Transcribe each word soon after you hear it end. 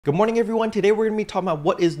Good morning everyone, today we're going to be talking about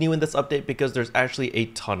what is new in this update because there's actually a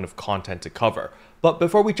ton of content to cover. But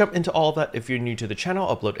before we jump into all of that, if you're new to the channel,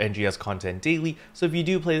 I upload NGS content daily, so if you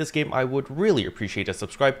do play this game, I would really appreciate a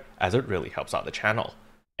subscribe as it really helps out the channel.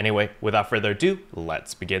 Anyway, without further ado,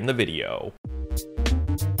 let's begin the video.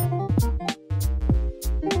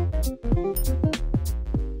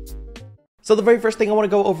 So the very first thing I want to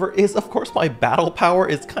go over is, of course, my battle power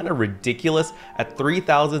is kind of ridiculous at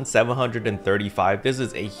 3,735. This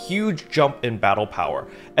is a huge jump in battle power.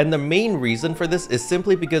 And the main reason for this is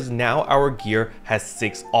simply because now our gear has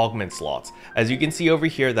 6 augment slots. As you can see over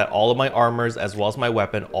here that all of my armors as well as my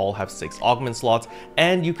weapon all have 6 augment slots.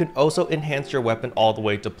 And you can also enhance your weapon all the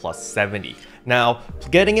way to plus 70. Now,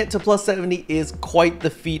 getting it to plus 70 is quite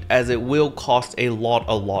the feat as it will cost a lot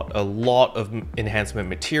of enhancement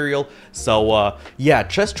material. So yeah,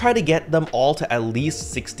 just try to get them all to at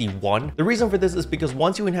least 61. The reason for this is because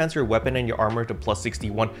once you enhance your weapon and your armor to plus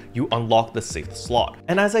 61, you unlock the 6th slot.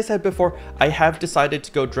 And as I said before, I have decided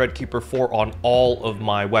to go Dreadkeeper 4 on all of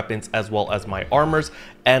my weapons as well as my armors.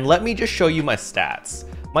 And let me just show you my stats.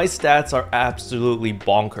 My stats are absolutely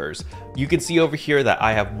bonkers. You can see over here that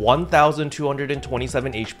I have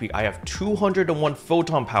 1,227 HP, I have 201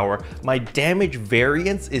 photon power, my damage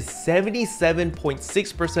variance is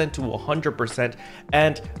 77.6% to 100%,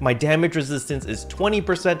 and my damage resistance is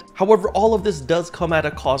 20%. However, all of this does come at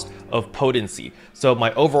a cost of potency. So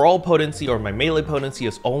my overall potency or my melee potency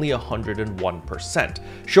is only 101%.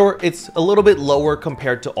 Sure, it's a little bit lower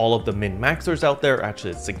compared to all of the min-maxers out there,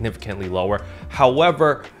 actually it's significantly lower.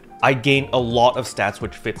 However, I gain a lot of stats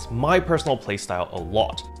which fits my personal playstyle a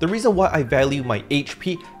lot. The reason why I value my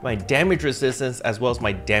HP, my damage resistance, as well as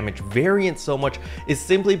my damage variance so much is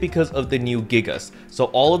simply because of the new Gigas. So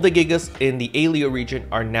all of the Gigas in the Alio region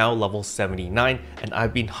are now level 79, and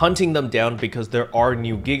I've been hunting them down because there are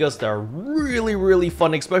new Gigas that are really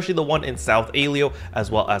fun, especially the one in South Alio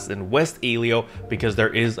as well as in West Alio, because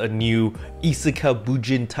there is a new Isekai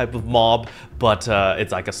Bujin type of mob, but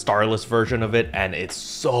it's like a starless version of it, and it's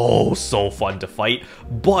so fun to fight,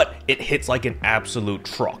 but it hits like an absolute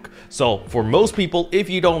truck. So for most people, if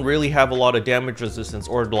you don't really have a lot of damage resistance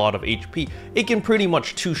or a lot of HP, it can pretty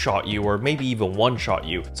much two-shot you or maybe even one-shot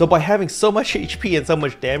you. So by having so much HP and so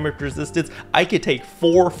much damage resistance, I could take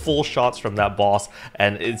 4 full shots from that boss,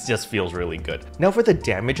 and it just feels really good. Now for the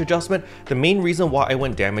damage adjustment, the main reason why I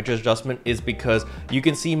went damage adjustment is because you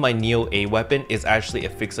can see my Neo A weapon is actually a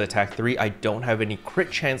fixed attack 3. I don't have any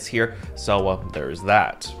crit chance here, so there's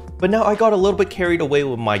that. But now I got a little bit carried away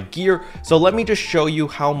with my gear, so let me just show you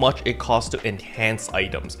how much it costs to enhance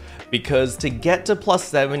items, because to get to plus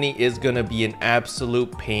 70 is gonna be an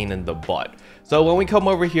absolute pain in the butt. So when we come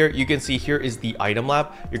over here, you can see here is the item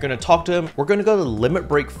lab. You're gonna talk to him. We're gonna go to limit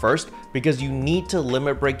break first because you need to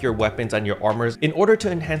limit break your weapons and your armors in order to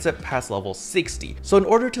enhance it past level 60. So in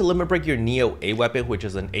order to limit break your Neo A weapon, which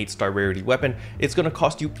is an 8-star rarity weapon, it's gonna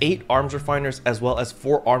cost you 8 arms refiners as well as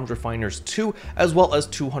 4 arms refiners 2, as well as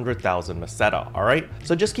 200,000 Meseta, alright?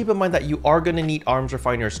 So just keep in mind that you are gonna need arms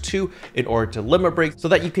refiners 2 in order to limit break so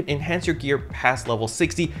that you can enhance your gear past level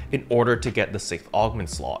 60 in order to get the 6th augment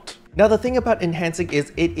slot. Now the thing about enhancing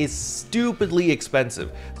is it is stupidly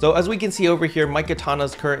expensive. So as we can see over here, my katana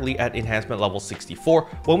is currently at enhancement level 64.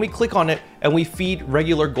 When we click on it and we feed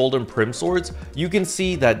regular golden Primm swords, you can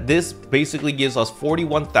see that this basically gives us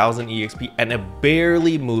 41,000 EXP and it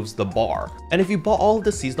barely moves the bar. And if you bought all of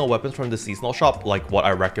the seasonal weapons from the seasonal shop, like what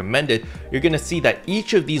I recommended, you're gonna see that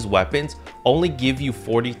each of these weapons only give you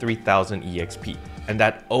 43,000 EXP. And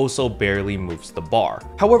that also barely moves the bar.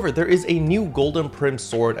 However, there is a new golden Primm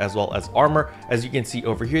sword as well as armor. As you can see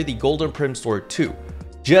over here, the golden Primm sword 2.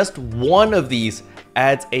 Just one of these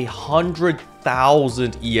adds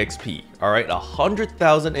 100,000 EXP. All right,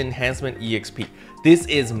 100,000 enhancement EXP. This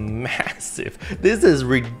is massive. This is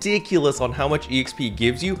ridiculous on how much EXP it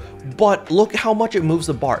gives you, but look how much it moves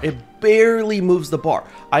the bar. It barely moves the bar.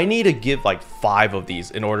 I need to give like 5 of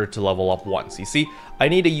these in order to level up once. You see, I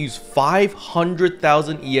need to use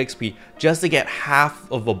 500,000 EXP just to get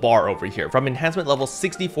half of a bar over here from enhancement level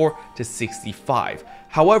 64 to 65.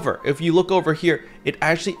 However, if you look over here, it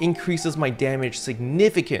actually increases my damage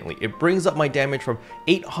significantly. It brings up my damage from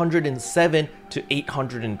 807 to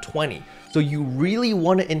 820. So you really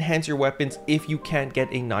want to enhance your weapons if you can't get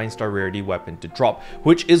a 9-star rarity weapon to drop,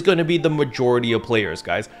 which is going to be the majority of players,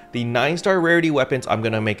 guys. The 9-star rarity weapons, I'm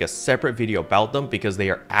going to make a separate video about them because they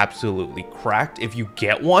are absolutely cracked. If you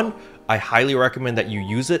get one, I highly recommend that you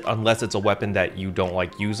use it unless it's a weapon that you don't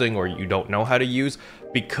like using or you don't know how to use,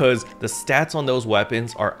 because the stats on those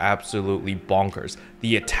weapons are absolutely bonkers.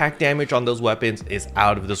 The attack damage on those weapons is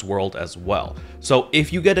out of this world as well. So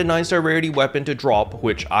if you get a 9-star rarity weapon to drop,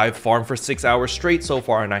 which I've farmed for 6 hours straight so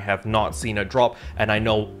far and I have not seen a drop, and I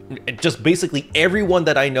know just basically everyone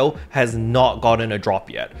that I know has not gotten a drop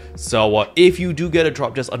yet. So if you do get a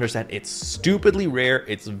drop, just understand it's stupidly rare,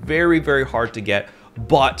 it's very, very hard to get,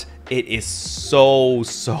 but it is so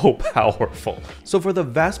powerful. So for the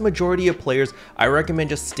vast majority of players, I recommend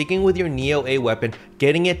just sticking with your Neo A weapon,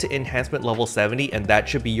 getting it to enhancement level 70, and that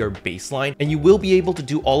should be your baseline, and you will be able to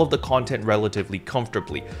do all of the content relatively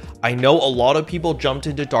comfortably. I know a lot of people jumped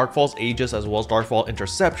into Darkfall's Aegis as well as Darkfall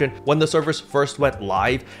Interception when the servers first went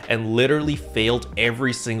live and literally failed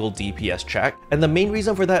every single DPS check, and the main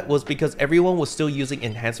reason for that was because everyone was still using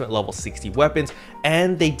enhancement level 60 weapons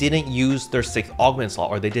and they didn't use their 6th augment slot,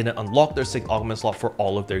 or they didn't unlock their 6th augment slot for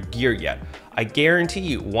all of their gear yet. I guarantee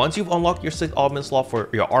you, once you've unlocked your 6th augment slot for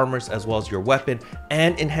your armors as well as your weapon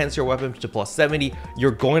and enhance your weapons to plus 70,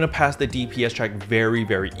 you're going to pass the DPS check very,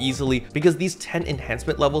 very easily, because these 10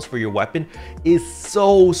 enhancement levels for your weapon is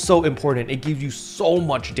so important. It gives you so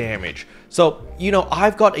much damage. So, you know,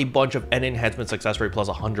 I've got a bunch of N enhancement success rate plus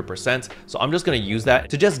 100%, so I'm just going to use that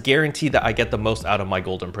to just guarantee that I get the most out of my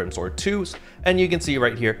Golden Primm Sword 2s, and you can see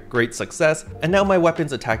right here, great success, and now my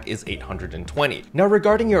weapon's attack is 820. Now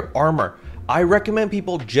regarding your armor, I recommend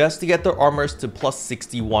people just to get their armors to plus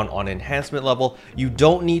 61 on enhancement level. You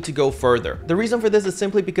don't need to go further. The reason for this is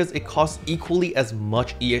simply because it costs equally as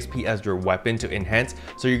much EXP as your weapon to enhance,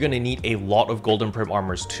 so you're going to need a lot of Golden Primm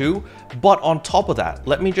armors too. But on top of that,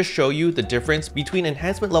 let me just show you the difference between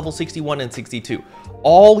enhancement level 61 and 62.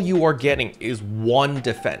 All you are getting is one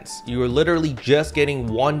defense. You are literally just getting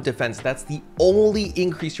one defense. That's the only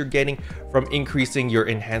increase you're getting from increasing your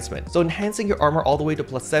enhancement. So enhancing your armor all the way to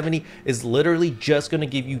plus 70 is literally just going to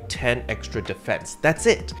give you 10 extra defense. That's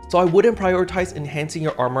it. So I wouldn't prioritize enhancing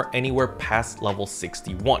your armor anywhere past level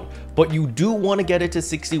 61, but you do want to get it to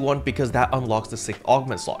 61 because that unlocks the 6th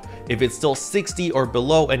augment slot. If it's still 60 or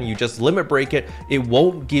below and you just limit break it, it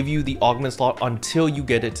won't give you the augment slot until you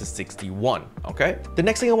get it to 61. Okay. The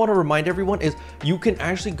next thing I want to remind everyone is you can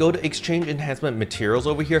actually go to exchange enhancement materials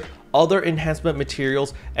over here, other enhancement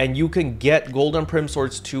materials, and you can get Golden Primm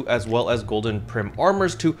Swords 2 as well as Golden Primm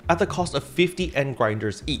Armors 2 at the cost of 50 N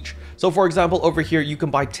grinders each. So for example, over here, you can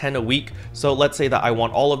buy 10 a week. So let's say that I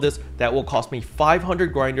want all of this. That will cost me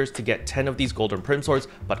 500 grinders to get 10 of these Golden Primm Swords,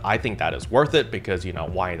 but I think that is worth it because, you know,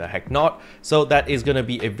 why the heck not? So that is going to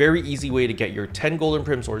be a very easy way to get your 10 Golden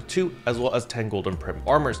Primm Swords 2 as well as 10 Golden Primm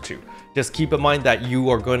Armors 2. Just keep in mind that you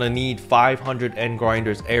are going to need 500 N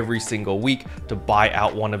grinders every single week to buy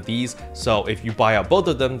out one of these. So if you buy out both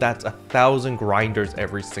of them, that's 1,000 grinders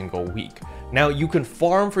every single week. Now you can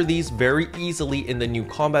farm for these very easily in the new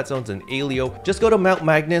combat zones in Alio. Just go to Mount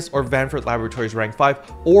Magnus or Vanford Laboratories rank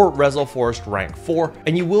 5 or Rezel Forest rank 4,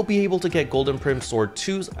 and you will be able to get Golden Primm Sword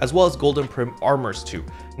 2s as well as Golden Primm Armors 2.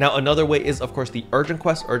 Now another way is of course the Urgent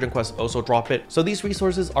Quest. Urgent Quests also drop it, so these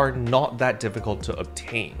resources are not that difficult to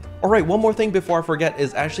obtain. Alright, one more thing before I forget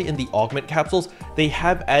is actually in the Augment capsules, they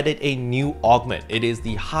have added a new Augment. It is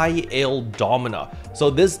the High Ale Domina. So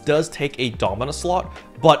this does take a Domina slot,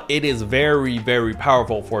 but it is very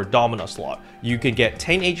powerful for a Domina slot. You can get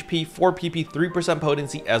 10 HP, 4 PP, 3%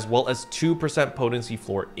 potency, as well as 2% potency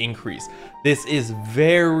floor increase. This is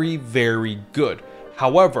very good.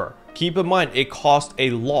 However, keep in mind, it costs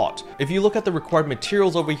a lot. If you look at the required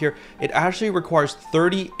materials over here, it actually requires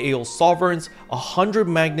 30 Ale Sovereigns, 100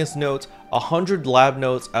 Magnus notes, 100 lab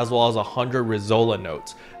notes, as well as 100 Rizola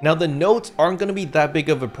notes. Now the notes aren't going to be that big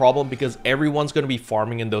of a problem because everyone's going to be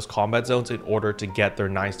farming in those combat zones in order to get their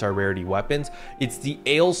 9-star rarity weapons. It's the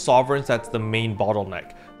Ale Sovereigns that's the main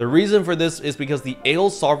bottleneck. The reason for this is because the Ale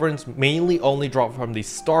Sovereigns mainly only drop from the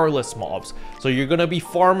starless mobs. So you're going to be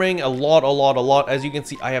farming a lot. As you can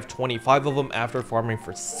see, I have 25 of them after farming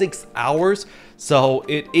for 6 hours. So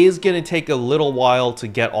it is going to take a little while to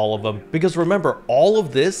get all of them, because remember, all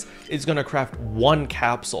of this is going to craft one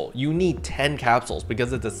capsule. You need 10 capsules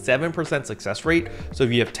because it's a 7% success rate. So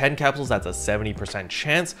if you have 10 capsules, that's a 70%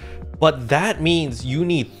 chance. But that means you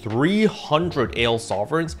need 300 Ale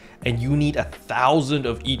Sovereigns and you need 1,000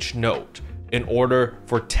 of each note in order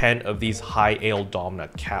for 10 of these High Ale Domina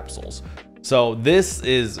capsules. So this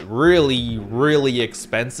is really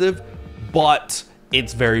expensive, but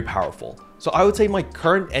it's very powerful. So I would say my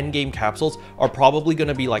current endgame capsules are probably going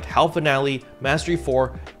to be like Hal Finale, Mastery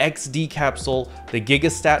 4, XD capsule, the Giga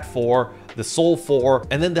Stat 4, the Soul 4,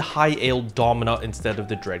 and then the High Ale Domina instead of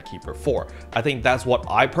the Dreadkeeper 4. I think that's what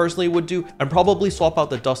I personally would do, and probably swap out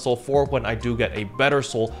the Dust Soul 4 when I do get a better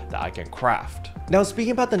soul that I can craft. Now,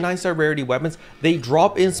 speaking about the 9-star rarity weapons, they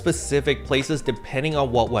drop in specific places depending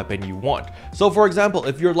on what weapon you want. So for example,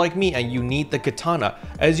 if you're like me and you need the katana,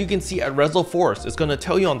 as you can see at Rezo Forest, it's going to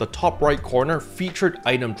tell you on the top right corner, featured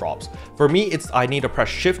item drops. For me, I need to press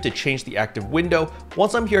shift to change the active window.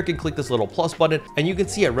 Once I'm here, I can click this little plus button, and you can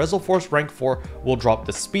see at Rezo Forest rank 4 will drop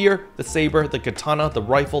the spear, the saber, the katana, the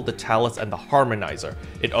rifle, the talus, and the harmonizer.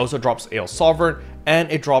 It also drops Ale Sovereign,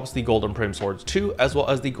 and it drops the Golden Primm Swords 2 as well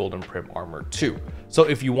as the Golden Primm Armor 2. So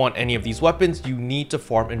if you want any of these weapons, you need to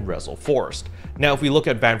farm in Rezo Forest. Now if we look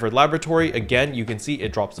at Vanford Laboratory, again you can see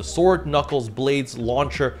it drops the sword, knuckles, blades,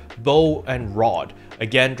 launcher, bow, and rod.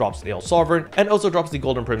 Again, drops Ale Sovereign, and also drops the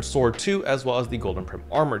Golden Primm Sword 2 as well as the Golden Primm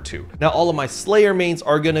Armor 2. Now all of my Slayer mains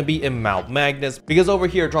are going to be in Mount Magnus, because over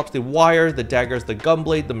here it drops the wire, the daggers, the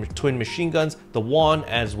gunblade, the twin machine guns, the wand,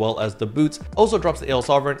 as well as the boots. Also drops the Ale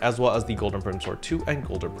Sovereign as well as the Golden Primm Sword 2 and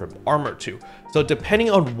Golden Primm Armor 2. So depending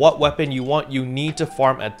on what weapon you want, you need to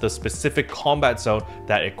farm at the specific combat zone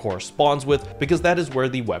that it corresponds with, because that is where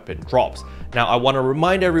the weapon drops. Now I want to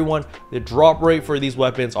remind everyone, the drop rate for these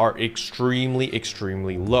weapons are extremely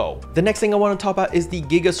low. The next thing I want to talk about is the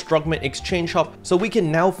Giga Strugment exchange shop. So we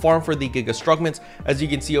can now farm for the Giga Strugments. As you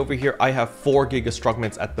can see over here, I have 4 Giga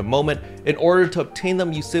Strugments at the moment. In order to obtain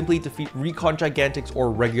them, you simply defeat Recon Gigantics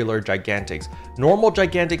or regular Gigantics. Normal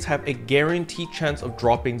Gigantics have a guaranteed chance of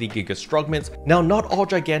dropping the Giga Strugments. Now not all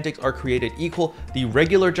Gigantics are created equal. The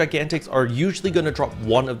regular Gigantics are usually going to drop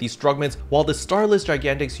 1 of these Strugments, while the Starless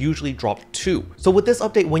Gigantics usually drop 2. So with this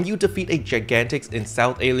update, when you defeat a Gigantics in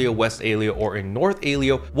South Aleo, West Aleo, or in North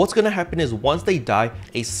Aleo, what's going to happen is once they die,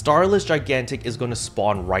 a Starless Gigantic is going to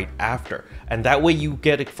spawn right after. And that way you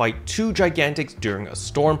get to fight 2 Gigantics during a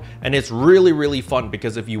storm, and it's really fun,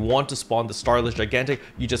 because if you want to spawn the Starless Gigantic,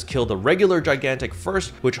 you just kill the regular Gigantic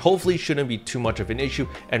first, which hopefully shouldn't be too much of an issue,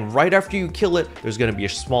 and right after you kill it, there's going to be a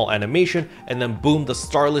small animation, and then boom, the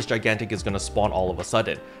Starless Gigantic is going to spawn all of a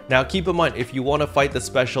sudden. Now keep in mind, if you want to fight the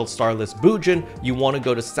special Starless Bujin, you want to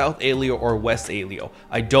go to South Aleo or West Aleo.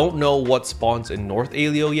 I don't know what spawns in North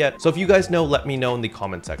Aleo yet, so if you guys know, let me know in the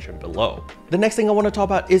comment section below. The next thing I want to talk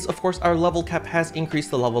about is, of course, our level cap has increased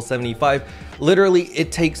to level 75. Literally,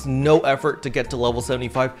 it takes no effort to get to level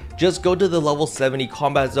 75. Just go to the level 70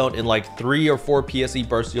 combat zone in like 3 or 4 PSE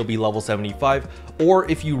bursts, you'll be level 75. Or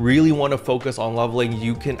if you really want to focus on leveling,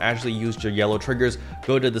 you can actually use your yellow triggers.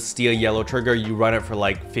 Go to the Steel yellow trigger, you run it for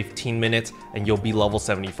like 15 minutes and you'll be level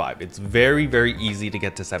 75. It's very easy to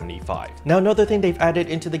get to 75. Now another thing they've added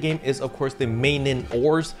into the game is, of course, the Myenin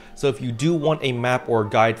ores. So if you do want a map or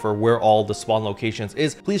guide for where all the spawn locations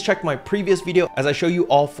is, please check my previous video as I show you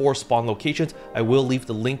all 4 spawn locations. I will leave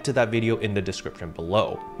the link to that video in the description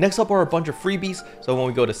below. Next up are a bunch of freebies. So when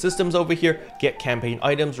we go to systems over here, get campaign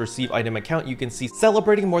items, receive item account, you can see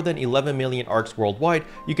celebrating more than 11 million arcs worldwide.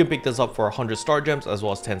 You can pick this up for 100 star gems as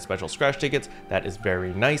well as 10 special scratch tickets. That is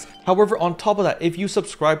very nice. However, on top of that, if you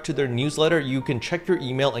subscribe to their newsletter, you can check your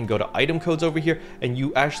email and go to item codes over here, and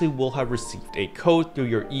you actually will have received a code through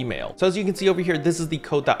your email. So as you can see over here, this is the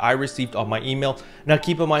code that I received on my email. Now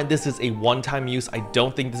keep in mind, this is a one-time use. I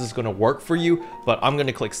don't think this is going to work for you, but I'm going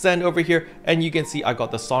to click send over here, and you can see I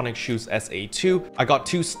got the Sonic Shoes SA2. I got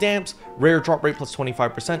 2 stamps, rare drop rate plus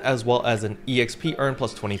 25%, as well as an EXP earn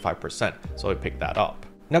plus 25%. So I picked that up.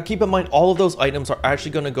 Now keep in mind, all of those items are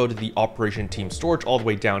actually going to go to the operation team storage all the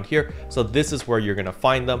way down here. So this is where you're going to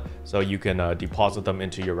find them. So you can deposit them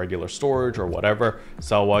into your regular storage or whatever.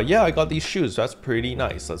 So yeah, I got these shoes. That's pretty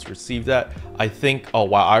nice. Let's receive that. I think, oh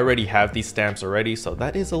wow, I already have these stamps already. So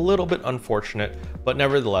that is a little bit unfortunate, but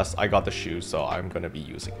nevertheless, I got the shoes. So I'm going to be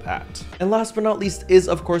using that. And last but not least is,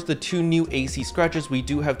 of course, the 2 new AC scratches. We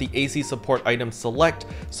do have the AC support item select.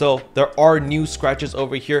 So there are new scratches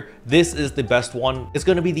over here. This is the best one. It's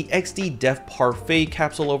going to be the XD Def Parfait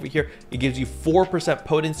capsule over here. It gives you 4%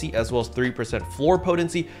 potency as well as 3% floor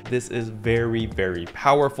potency. This is very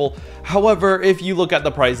powerful. However, if you look at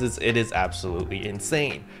the prices, it is absolutely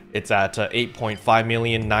insane. It's at 8.5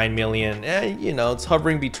 million, 9 million, you know, it's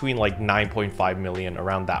hovering between like 9.5 million,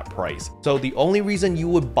 around that price. So the only reason you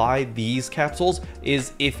would buy these capsules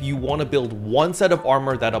is if you want to build one set of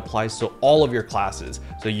armor that applies to all of your classes.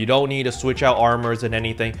 So you don't need to switch out armors and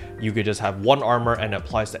anything. You could just have one armor and it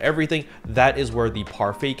applies to everything. That is where the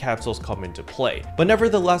Parfait capsules come into play. But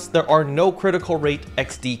nevertheless, there are no critical rate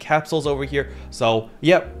XD capsules over here. So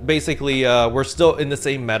yeah, basically we're still in the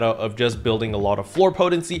same meta of just building a lot of floor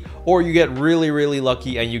potency. potency, or you get really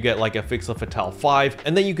lucky and you get like a Fixa Fatale 5,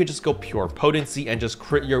 and then you could just go pure potency and just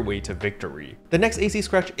crit your way to victory. The next AC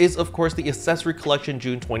scratch is of course the accessory collection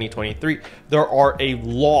June 2023. There are a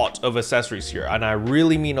lot of accessories here, and I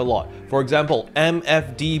really mean a lot. For example,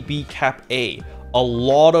 MFDB Cap A. A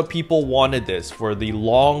lot of people wanted this for the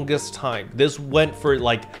longest time. This went for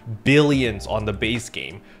like billions on the base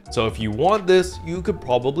game. So if you want this, you could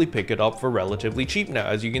probably pick it up for relatively cheap now.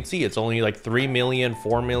 As you can see, it's only like 3 million,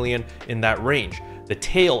 4 million in that range. The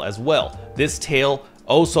tail as well. This tail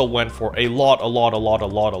also went for a lot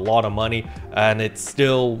of money, and it's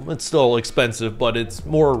still expensive, but it's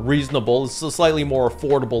more reasonable. It's slightly more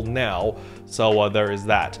affordable now. So there is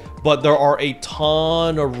that. But there are a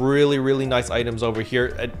ton of really nice items over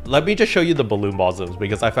here. Let me just show you the balloon blossoms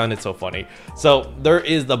because I found it so funny. So there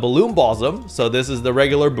is the balloon blossom. So this is the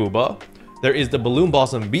regular booba. There is the balloon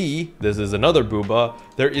blossom B. This is another booba.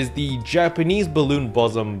 There is the Japanese balloon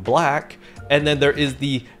blossom black, and then there is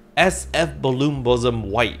the SF balloon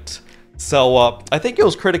blossom white. So I think it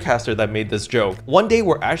was Criticaster that made this joke. One day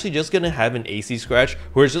we're actually just gonna have an AC scratch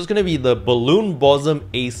where it's just gonna be the balloon blossom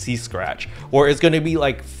AC scratch, or it's gonna be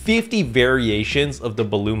like 50 variations of the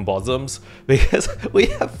balloon blossoms, because we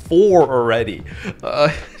have 4 already.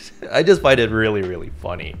 I just find it really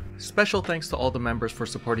funny. Special thanks to all the members for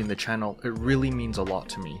supporting the channel. It really means a lot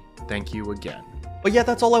to me. Thank you again. But yeah,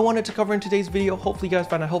 that's all I wanted to cover in today's video. Hopefully you guys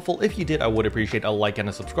found it helpful. If you did, I would appreciate a like and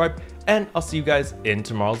a subscribe, and I'll see you guys in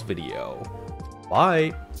tomorrow's video.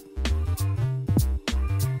 Bye!